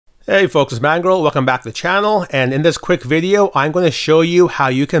Hey folks, it's Mangrel. Welcome back to the channel, and in this quick video I'm going to show you how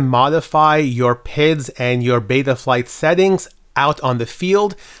you can modify your PIDs and your BetaFlight settings out on the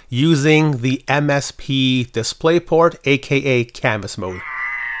field using the MSP DisplayPort, aka Canvas Mode.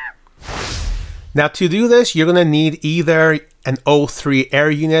 Now to do this, you're going to need either an O3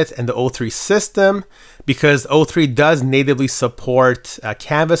 Air Unit and the O3 system, because O3 does natively support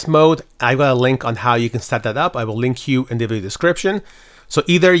Canvas Mode. I've got a link on how you can set that up. I will link you in the video description. So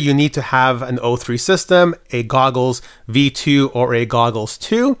either you need to have an O3 system, a Goggles V2 or a Goggles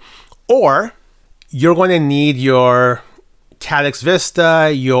 2, or you're going to need your qav-s Vista,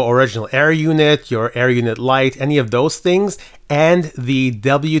 your original Air Unit, your Air Unit Lite, any of those things, and the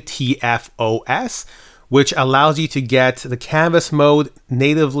WTFOS, which allows you to get the Canvas Mode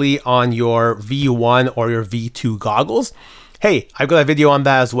natively on your V1 or your V2 goggles. Hey, I've got a video on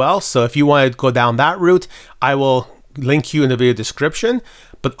that as well, so if you want to go down that route, I will link you in the video description.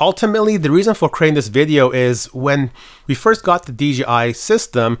 But ultimately, the reason for creating this video is when we first got the DJI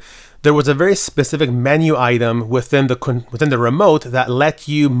system, there was a very specific menu item within the remote that let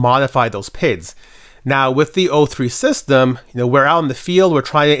you modify those PIDs. Now with the O3 system, we're out in the field, we're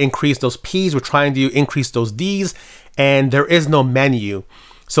trying to increase those P's, we're trying to increase those D's, and there is no menu.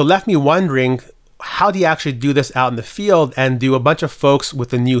 So it left me wondering, how do you actually do this out in the field, and do a bunch of folks with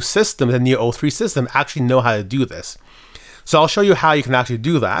the new system, the new O3 system, actually know how to do this? So I'll show you how you can actually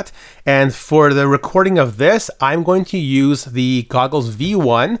do that. And for the recording of this, I'm going to use the Goggles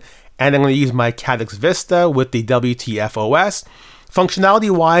V1, and I'm going to use my qav-s Vista with the WTFOS.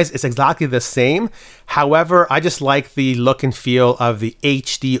 Functionality wise, it's exactly the same. However, I just like the look and feel of the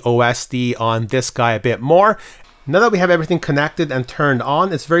HD OSD on this guy a bit more. Now that we have everything connected and turned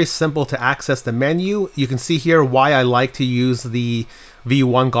on, it's very simple to access the menu. You can see here why I like to use the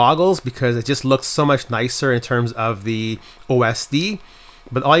V1 goggles, because it just looks so much nicer in terms of the OSD.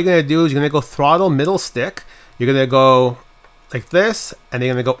 But all you're going to do is you're going to go throttle middle stick. You're going to go like this, and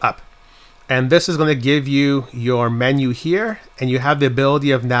you're going to go up. And this is going to give you your menu here, and you have the ability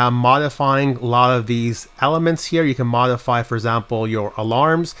of now modifying a lot of these elements here. You can modify, for example, your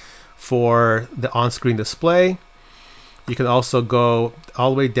alarms for the on-screen display. You can also go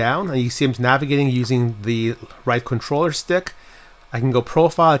all the way down, and you see I'm navigating using the right controller stick. I can go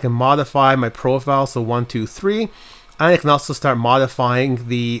profile, I can modify my profile, so 1, 2, 3. And I can also start modifying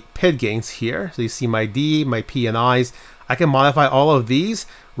the PID gains here. So you see my D, my P and I's. I can modify all of these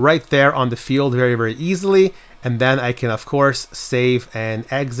right there on the field very, very easily. And then I can, of course, save and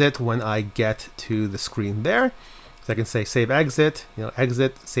exit when I get to the screen there. So I can say save, exit,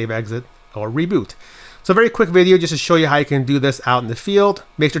 exit, save, exit, or reboot. So very quick video just to show you how you can do this out in the field.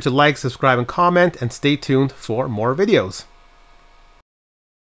 Make sure to like, subscribe, and comment, and stay tuned for more videos.